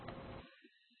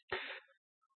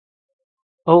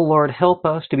O Lord, help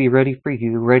us to be ready for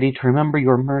you, ready to remember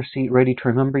your mercy, ready to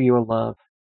remember your love.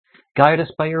 Guide us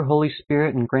by your Holy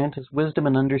Spirit and grant us wisdom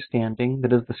and understanding,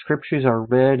 that as the Scriptures are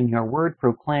read and your word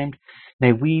proclaimed,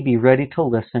 may we be ready to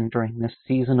listen during this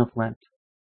season of Lent.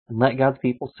 And let God's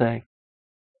people say,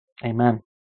 Amen.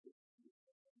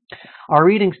 Our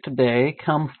readings today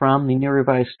come from the New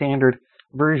Revised Standard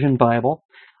Version Bible.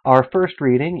 Our first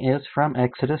reading is from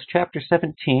Exodus chapter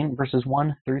 17, verses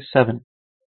 1 through 7.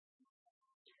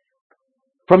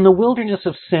 From the wilderness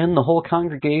of Sin, the whole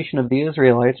congregation of the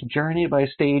Israelites journeyed by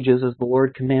stages as the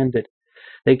Lord commanded.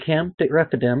 They camped at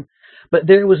Rephidim, but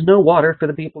there was no water for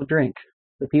the people to drink.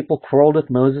 The people quarreled with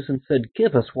Moses and said,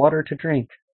 "Give us water to drink."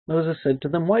 Moses said to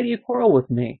them, "Why do you quarrel with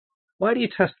me? Why do you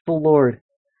test the Lord?"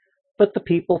 But the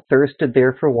people thirsted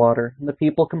there for water, and the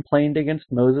people complained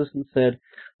against Moses and said,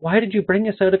 "Why did you bring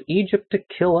us out of Egypt to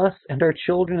kill us and our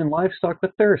children and livestock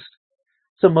with thirst?"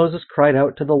 So Moses cried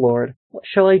out to the Lord, "What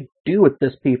shall I do with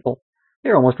this people?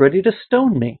 They are almost ready to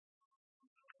stone me."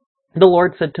 The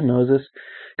Lord said to Moses,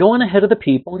 "Go on ahead of the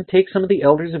people and take some of the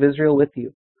elders of Israel with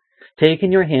you. Take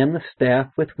in your hand the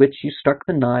staff with which you struck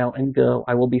the Nile and go.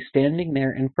 I will be standing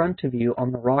there in front of you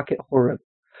on the rock at Horeb.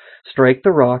 Strike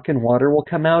the rock and water will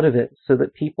come out of it so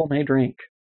that people may drink."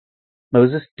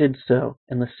 Moses did so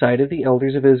in the sight of the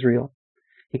elders of Israel.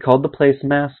 He called the place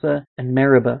Massah and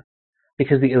Meribah,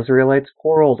 because the Israelites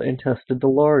quarreled and tested the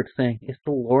Lord, saying, "Is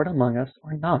the Lord among us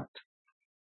or not?"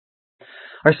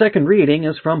 Our second reading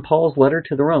is from Paul's letter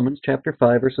to the Romans, chapter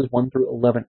 5, verses 1 through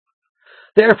 11.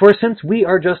 "Therefore, since we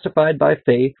are justified by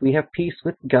faith, we have peace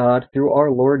with God through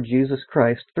our Lord Jesus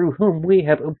Christ, through whom we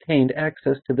have obtained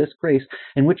access to this grace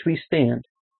in which we stand,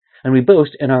 and we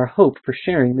boast in our hope for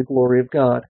sharing the glory of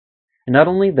God. And not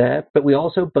only that, but we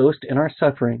also boast in our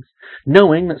sufferings,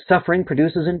 knowing that suffering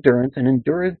produces endurance, and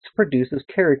endurance produces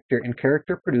character, and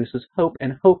character produces hope,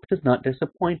 and hope does not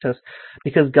disappoint us,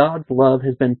 because God's love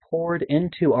has been poured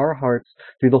into our hearts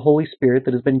through the Holy Spirit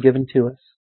that has been given to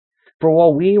us. For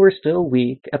while we were still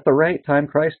weak, at the right time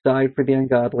Christ died for the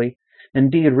ungodly.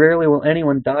 Indeed, rarely will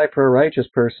anyone die for a righteous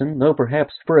person, though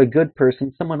perhaps for a good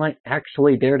person someone might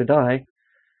actually dare to die.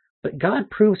 But God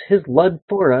proves his love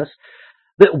for us,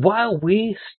 that while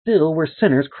we still were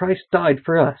sinners, Christ died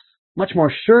for us. Much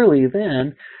more surely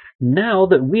then, now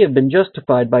that we have been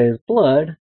justified by his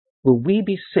blood, will we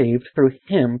be saved through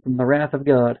him from the wrath of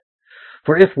God.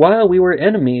 For if while we were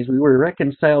enemies we were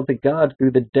reconciled to God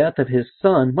through the death of his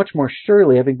Son, much more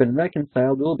surely, having been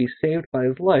reconciled, we will be saved by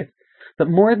his life. But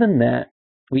more than that,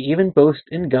 we even boast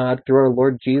in God through our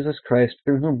Lord Jesus Christ,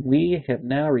 through whom we have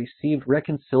now received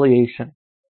reconciliation."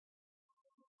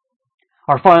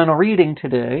 Our final reading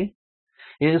today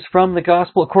is from the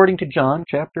Gospel according to John,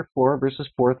 chapter 4, verses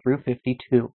 4 through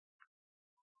 52.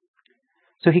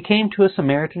 "So he came to a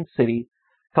Samaritan city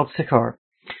called Sychar,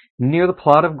 near the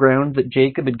plot of ground that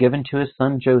Jacob had given to his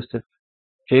son Joseph.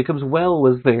 Jacob's well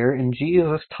was there, and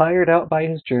Jesus, tired out by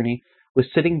his journey,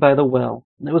 was sitting by the well.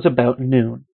 It was about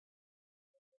noon.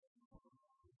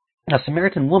 A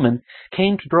Samaritan woman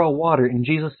came to draw water, and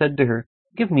Jesus said to her,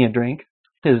 'Give me a drink.'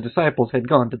 His disciples had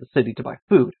gone to the city to buy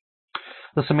food.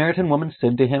 The Samaritan woman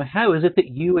said to him, 'How is it that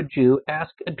you, a Jew,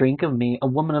 ask a drink of me, a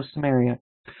woman of Samaria?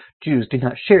 Jews do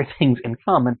not share things in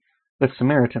common with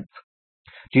Samaritans.'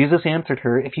 Jesus answered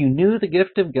her, 'If you knew the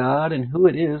gift of God and who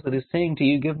it is that is saying to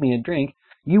you, "Give me a drink,"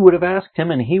 you would have asked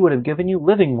him, and he would have given you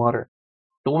living water.'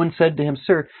 The woman said to him,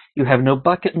 'Sir, you have no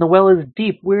bucket, and the well is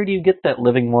deep. Where do you get that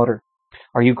living water?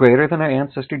 Are you greater than our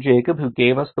ancestor Jacob, who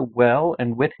gave us the well,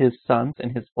 and with his sons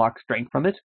and his flocks drank from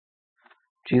it?'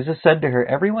 Jesus said to her,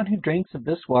 'Everyone who drinks of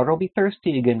this water will be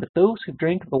thirsty again, but those who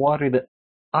drink of the water that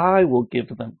I will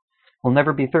give them will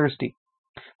never be thirsty.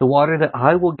 The water that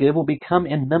I will give will become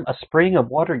in them a spring of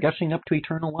water gushing up to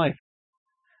eternal life.'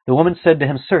 The woman said to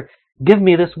him, 'Sir, give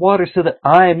me this water so that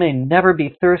I may never be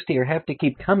thirsty or have to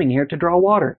keep coming here to draw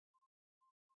water.'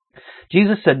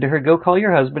 Jesus said to her, 'Go call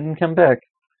your husband and come back.'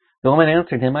 The woman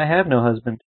answered him, 'I have no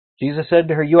husband.' Jesus said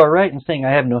to her, 'You are right in saying,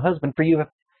 "I have no husband," for you have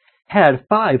had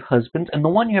 5 husbands, and the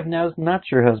one you have now is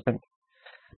not your husband.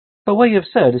 But what you have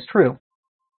said is true.'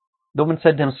 The woman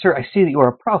said to him, 'Sir, I see that you are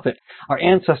a prophet. Our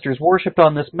ancestors worshipped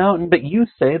on this mountain, but you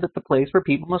say that the place where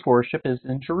people must worship is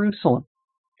in Jerusalem.'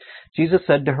 Jesus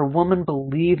said to her, 'Woman,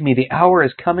 believe me, the hour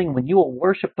is coming when you will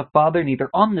worship the Father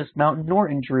neither on this mountain nor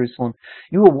in Jerusalem.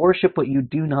 You will worship what you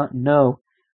do not know.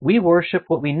 We worship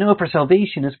what we know, for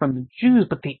salvation is from the Jews,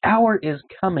 but the hour is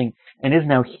coming and is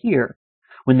now here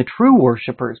when the true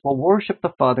worshippers will worship the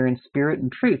Father in spirit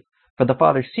and truth, for the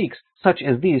Father seeks such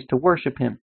as these to worship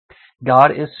him.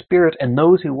 God is spirit, and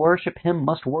those who worship him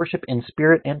must worship in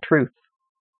spirit and truth.'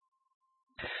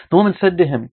 The woman said to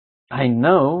him, I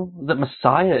know that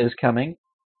Messiah is coming,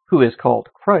 who is called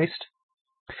Christ.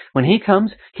 When he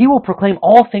comes, he will proclaim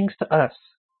all things to us."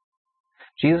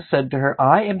 Jesus said to her,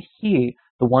 "I am he,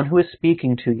 the one who is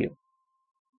speaking to you."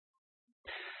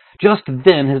 Just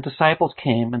then his disciples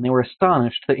came, and they were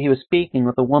astonished that he was speaking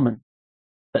with a woman.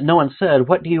 But no one said,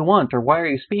 "What do you want?" or "Why are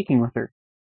you speaking with her?"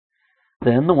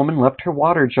 Then the woman left her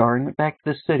water jar and went back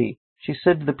to the city. She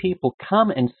said to the people, "Come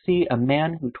and see a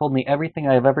man who told me everything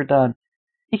I have ever done.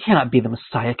 He cannot be the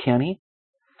Messiah, can he?"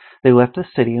 They left the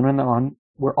city and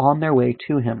were on their way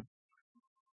to him.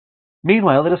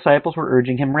 Meanwhile, the disciples were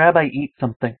urging him, "Rabbi, eat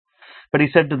something." But he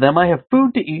said to them, "I have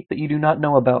food to eat that you do not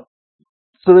know about."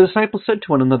 So the disciples said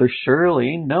to one another,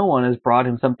 "Surely no one has brought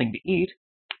him something to eat."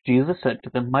 Jesus said to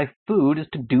them, "My food is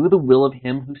to do the will of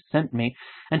him who sent me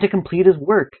and to complete his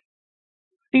work.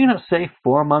 Do you not say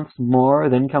 4 months more,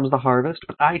 then comes the harvest?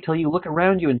 But I tell you, look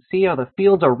around you and see how the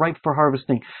fields are ripe for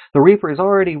harvesting. The reaper is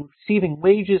already receiving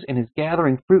wages and is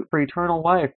gathering fruit for eternal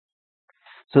life,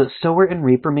 so that sower and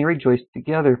reaper may rejoice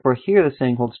together. For here the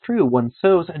saying holds true, one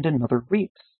sows and another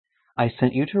reaps. I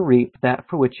sent you to reap that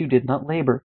for which you did not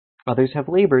labor. Others have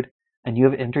labored, and you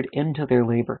have entered into their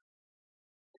labor."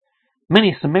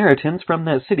 Many Samaritans from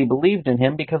that city believed in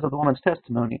him because of the woman's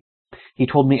testimony. "He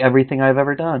told me everything I have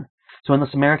ever done." So when the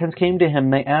Samaritans came to him,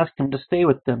 they asked him to stay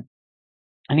with them.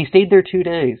 And he stayed there 2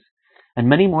 days, and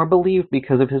many more believed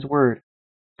because of his word.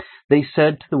 They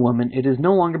said to the woman, "It is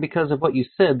no longer because of what you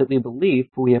said that we believe,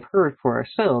 for we have heard for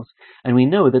ourselves, and we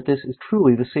know that this is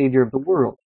truly the Savior of the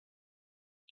world."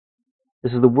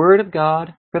 This is the word of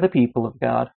God for the people of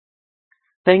God.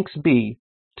 Thanks be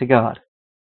to God.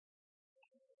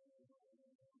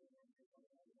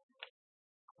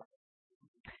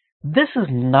 This is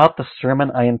not the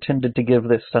sermon I intended to give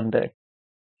this Sunday.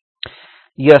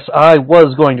 Yes, I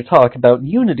was going to talk about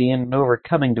unity and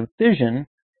overcoming division.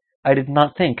 I did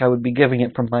not think I would be giving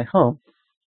it from my home.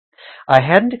 I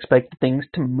hadn't expected things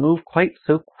to move quite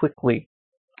so quickly,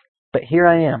 but here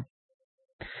I am.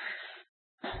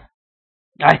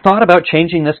 I thought about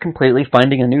changing this completely,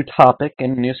 finding a new topic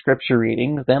and new scripture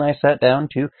readings. Then I sat down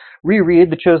to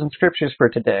reread the chosen scriptures for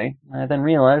today. I then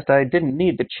realized I didn't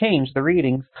need to change the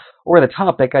readings or the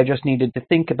topic. I just needed to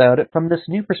think about it from this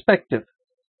new perspective.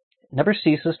 It never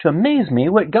ceases to amaze me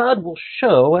what God will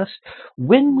show us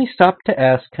when we stop to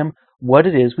ask Him what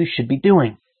it is we should be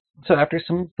doing. So after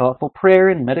some thoughtful prayer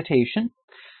and meditation,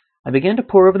 I began to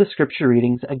pore over the scripture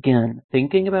readings again,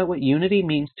 thinking about what unity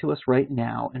means to us right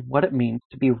now and what it means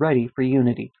to be ready for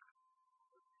unity.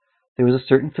 There was a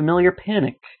certain familiar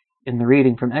panic in the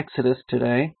reading from Exodus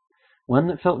today, one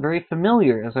that felt very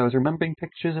familiar as I was remembering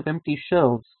pictures of empty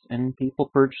shelves and people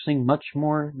purchasing much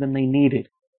more than they needed,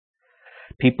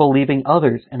 people leaving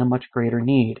others in a much greater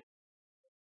need.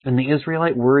 In the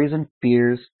Israelite worries and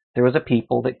fears, there was a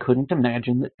people that couldn't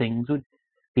imagine that things would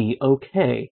be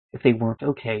okay if they weren't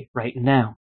okay right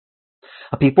now.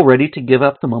 A people ready to give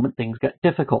up the moment things got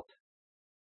difficult.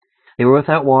 They were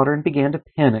without water and began to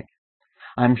panic.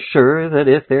 I'm sure that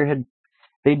if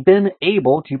they'd been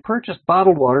able to purchase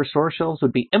bottled water, store shelves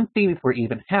would be empty before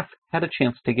even half had a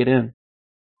chance to get in.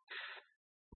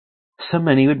 So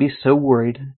many would be so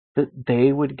worried that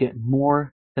they would get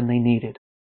more than they needed.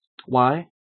 Why?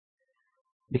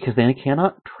 Because they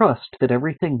cannot trust that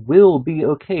everything will be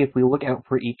okay if we look out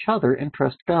for each other and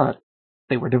trust God.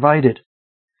 They were divided.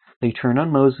 They turn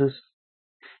on Moses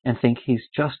and think he's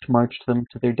just marched them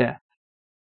to their death.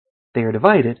 They are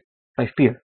divided by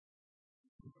fear.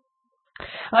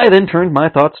 I then turned my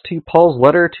thoughts to Paul's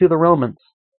letter to the Romans.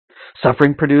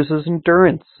 Suffering produces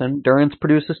endurance. Endurance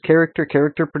produces character.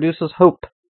 Character produces hope.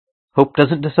 Hope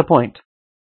doesn't disappoint.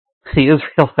 The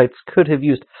Israelites could have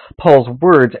used Paul's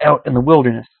words out in the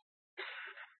wilderness.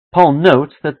 Paul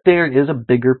notes that there is a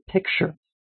bigger picture.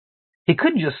 He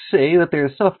could just say that there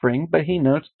is suffering, but he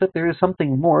notes that there is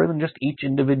something more than just each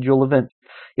individual event.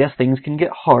 Yes, things can get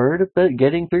hard, but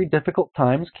getting through difficult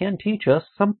times can teach us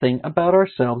something about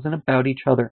ourselves and about each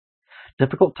other.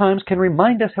 Difficult times can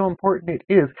remind us how important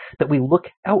it is that we look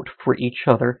out for each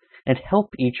other and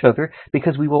help each other,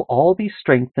 because we will all be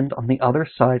strengthened on the other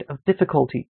side of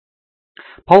difficulty.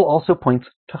 Paul also points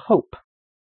to hope.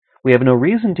 We have no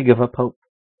reason to give up hope.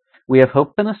 We have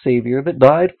hope in a Savior that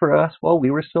died for us while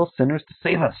we were still sinners to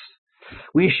save us.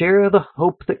 We share the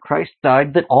hope that Christ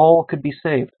died that all could be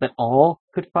saved, that all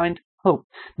could find hope,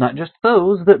 not just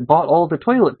those that bought all the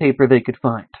toilet paper they could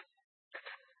find.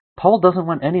 Paul doesn't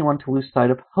want anyone to lose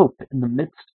sight of hope in the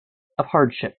midst of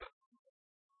hardship.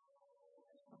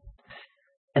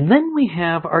 And then we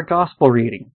have our gospel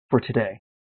reading for today.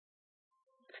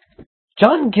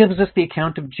 John gives us the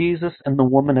account of Jesus and the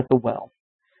woman at the well.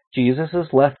 Jesus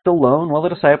is left alone while the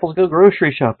disciples go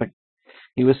grocery shopping.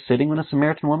 He was sitting when a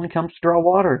Samaritan woman comes to draw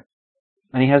water,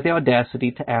 and he has the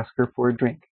audacity to ask her for a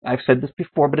drink. I've said this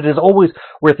before, but it is always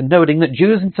worth noting that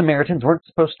Jews and Samaritans weren't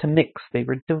supposed to mix. They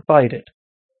were divided.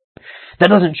 That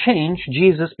doesn't change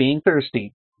Jesus being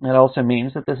thirsty. It also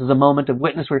means that this is a moment of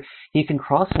witness where he can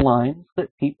cross lines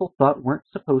that people thought weren't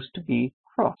supposed to be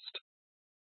crossed.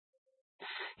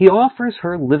 He offers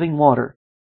her living water.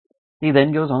 He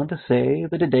then goes on to say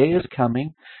that a day is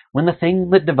coming when the thing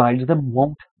that divides them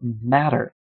won't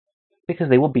matter, because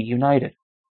they will be united.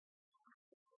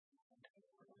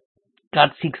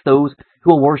 God seeks those who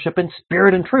will worship in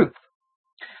spirit and truth.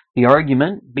 The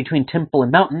argument between temple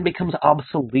and mountain becomes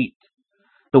obsolete.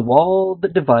 The wall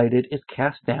that divided is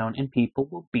cast down and people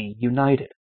will be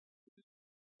united.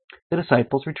 The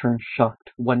disciples return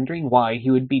shocked, wondering why he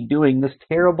would be doing this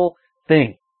terrible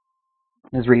thing.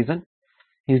 His reason?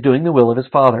 He's doing the will of his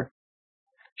Father.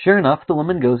 Sure enough, the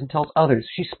woman goes and tells others.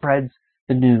 She spreads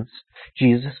the news.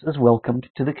 Jesus is welcomed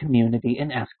to the community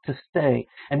and asked to stay.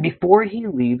 And before he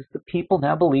leaves, the people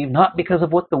now believe not because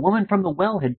of what the woman from the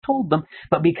well had told them,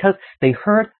 but because they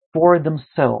heard for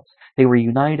themselves. They were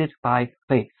united by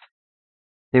faith.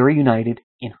 They were united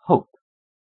in hope.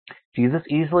 Jesus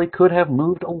easily could have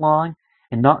moved along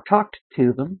and not talked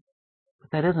to them,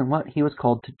 but that isn't what he was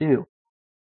called to do.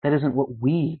 That isn't what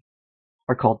we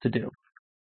are called to do.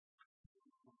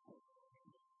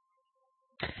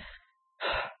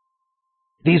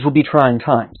 These will be trying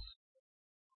times.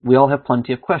 We all have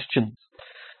plenty of questions.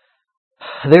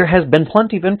 There has been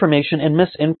plenty of information and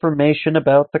misinformation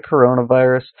about the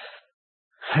coronavirus.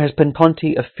 There's been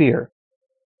plenty of fear.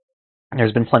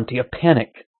 There's been plenty of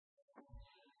panic.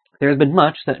 There's been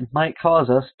much that might cause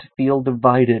us to feel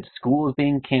divided. School is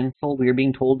being canceled. We are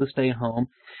being told to stay home.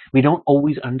 We don't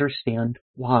always understand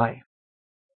why.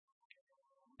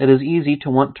 It is easy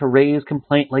to want to raise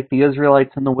complaint like the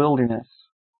Israelites in the wilderness.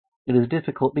 It is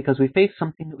difficult because we face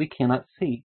something that we cannot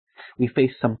see. We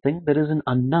face something that is an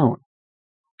unknown.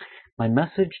 My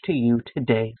message to you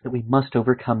today is that we must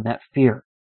overcome that fear.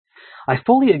 I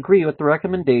fully agree with the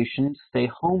recommendation to stay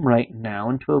home right now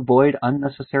and to avoid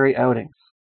unnecessary outings.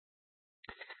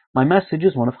 My message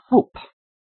is one of hope.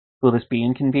 Will this be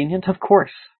inconvenient? Of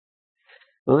course.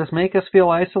 Will this make us feel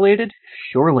isolated?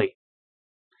 Surely.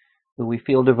 Will we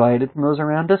feel divided from those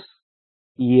around us?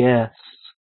 Yes.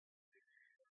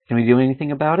 Can we do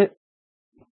anything about it?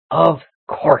 Of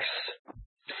course.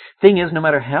 Thing is, no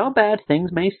matter how bad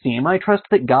things may seem, I trust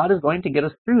that God is going to get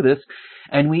us through this,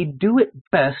 and we do it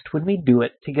best when we do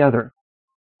it together.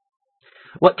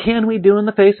 What can we do in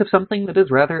the face of something that is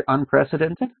rather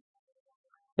unprecedented?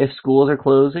 If schools are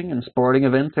closing and sporting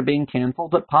events are being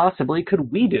canceled, what possibly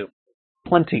could we do?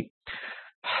 Plenty.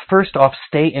 First off,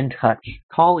 stay in touch.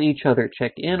 Call each other,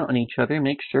 check in on each other,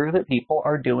 make sure that people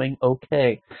are doing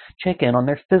okay. Check in on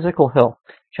their physical health,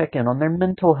 check in on their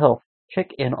mental health,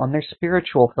 check in on their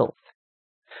spiritual health.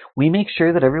 We make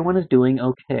sure that everyone is doing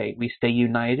okay. We stay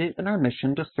united in our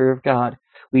mission to serve God.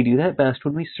 We do that best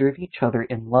when we serve each other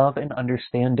in love and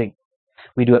understanding.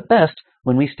 We do it best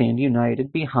when we stand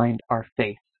united behind our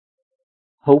faith,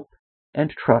 hope,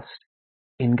 and trust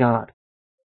in God.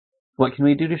 What can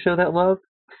we do to show that love?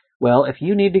 Well, if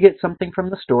you need to get something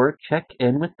from the store, check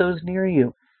in with those near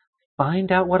you.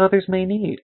 Find out what others may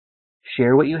need.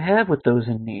 Share what you have with those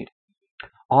in need.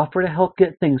 Offer to help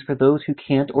get things for those who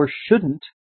can't or shouldn't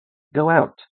go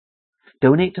out.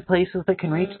 Donate to places that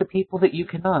can reach the people that you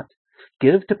cannot.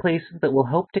 Give to places that will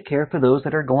help to care for those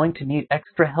that are going to need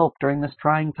extra help during this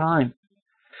trying time.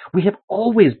 We have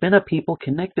always been a people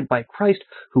connected by Christ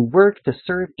who work to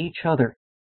serve each other.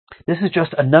 This is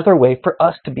just another way for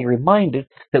us to be reminded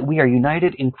that we are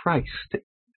united in Christ.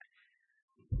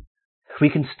 We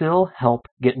can still help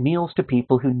get meals to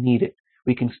people who need it.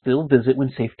 We can still visit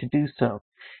when safe to do so.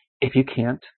 If you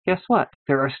can't, guess what?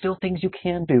 There are still things you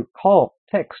can do. Call,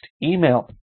 text, email,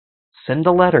 send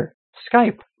a letter,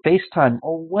 Skype, FaceTime,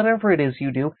 or whatever it is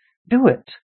you do, do it.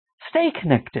 Stay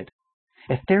connected.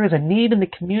 If there is a need in the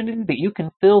community that you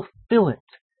can fill it.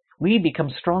 We become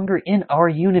stronger in our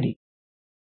unity.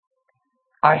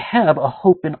 I have a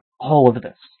hope in all of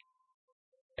this.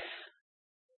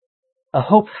 A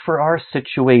hope for our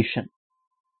situation.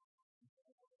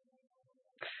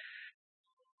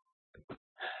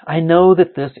 I know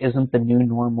that this isn't the new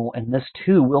normal, and this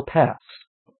too will pass.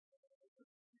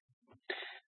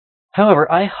 However,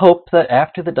 I hope that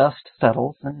after the dust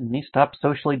settles and we stop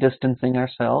socially distancing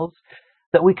ourselves,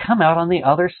 that we come out on the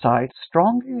other side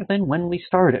stronger than when we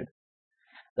started.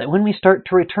 That when we start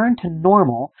to return to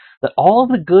normal, that all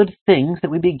the good things that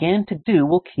we began to do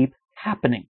will keep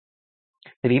happening.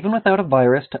 that even without a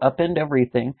virus to upend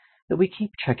everything, that we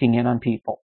keep checking in on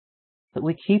people, that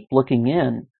we keep looking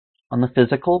in on the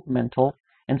physical, mental,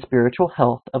 and spiritual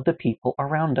health of the people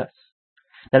around us.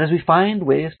 That as we find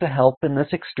ways to help in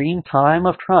this extreme time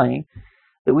of trying,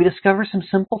 that we discover some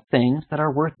simple things that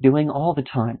are worth doing all the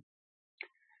time.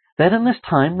 That in this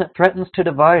time that threatens to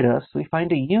divide us, we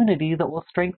find a unity that will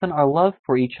strengthen our love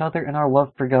for each other and our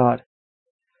love for God.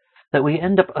 That we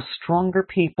end up a stronger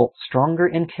people, stronger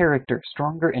in character,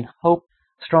 stronger in hope,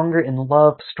 stronger in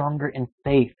love, stronger in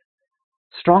faith,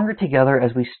 stronger together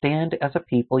as we stand as a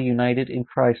people united in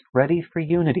Christ, ready for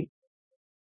unity.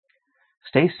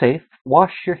 Stay safe,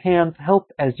 wash your hands,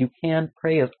 help as you can,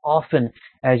 pray as often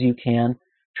as you can,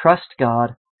 trust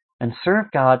God, and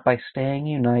serve God by staying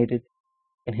united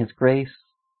in His grace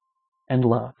and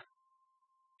love.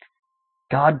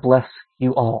 God bless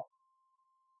you all,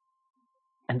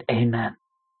 and amen.